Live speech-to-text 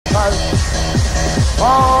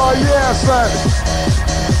Oh, yes, man.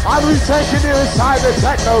 And we taking you inside the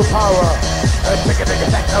techno power.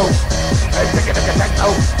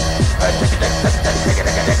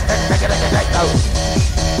 Techno.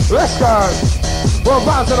 Let's go. We're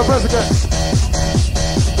bound to the president.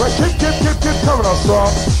 We're keep coming on strong.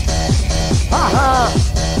 Ha-ha.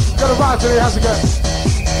 Gonna bound to the house again.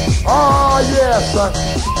 Oh, yes, son.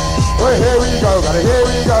 Well, here we go, and here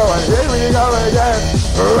we go again.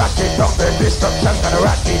 Rocky top the destruction, and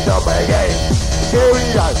rocky top again. Here we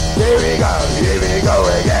go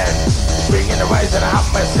again. Bringing the rise and a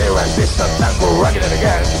atmosphere and destruction, go rocking it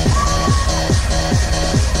again.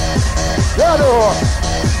 Yeah, no.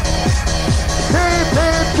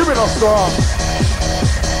 Keep it on strong.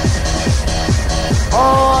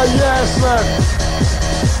 Oh, yes, man.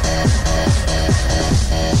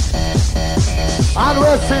 And we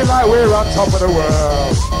feel like we're on top of the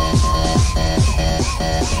world.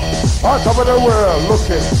 On top of the world,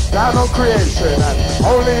 looking down on creation, and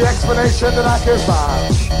only the explanation that I can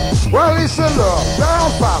find. Well, it's the love,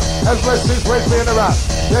 down fam, as blessings with me in the rap.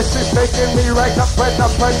 This is taking me right up to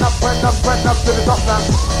the top now.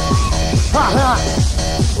 Ha ha!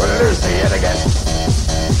 We'll lose the yet again.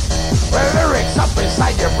 Well, lyrics up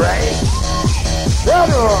inside your brain. Yeah,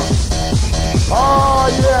 no. Oh,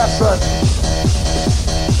 yes, sir.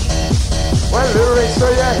 Well, lyrics to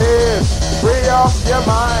your head, free up your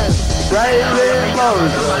mind. Great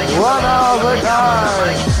emotion, one of a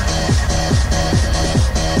kind.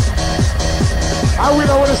 And we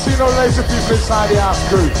don't want to see no lazy people inside the house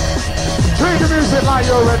crew. Treat the music like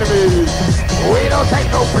your enemy. We don't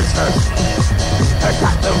take no prisoners.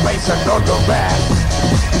 Attack the bass and don't go back.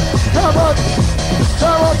 Come on,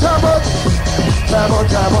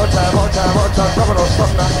 don't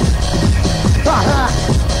stop now. Ha-ha.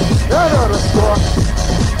 You know the score.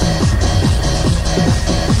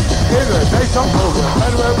 In the days of over,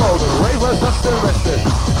 and we're older, ravers are still rested.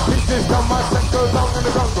 Pieces come my set goes long in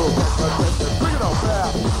the jungle. Bring it on, there.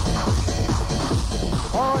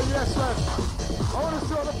 Oh, yes, man. I want to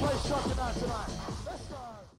see all the place shocking out tonight.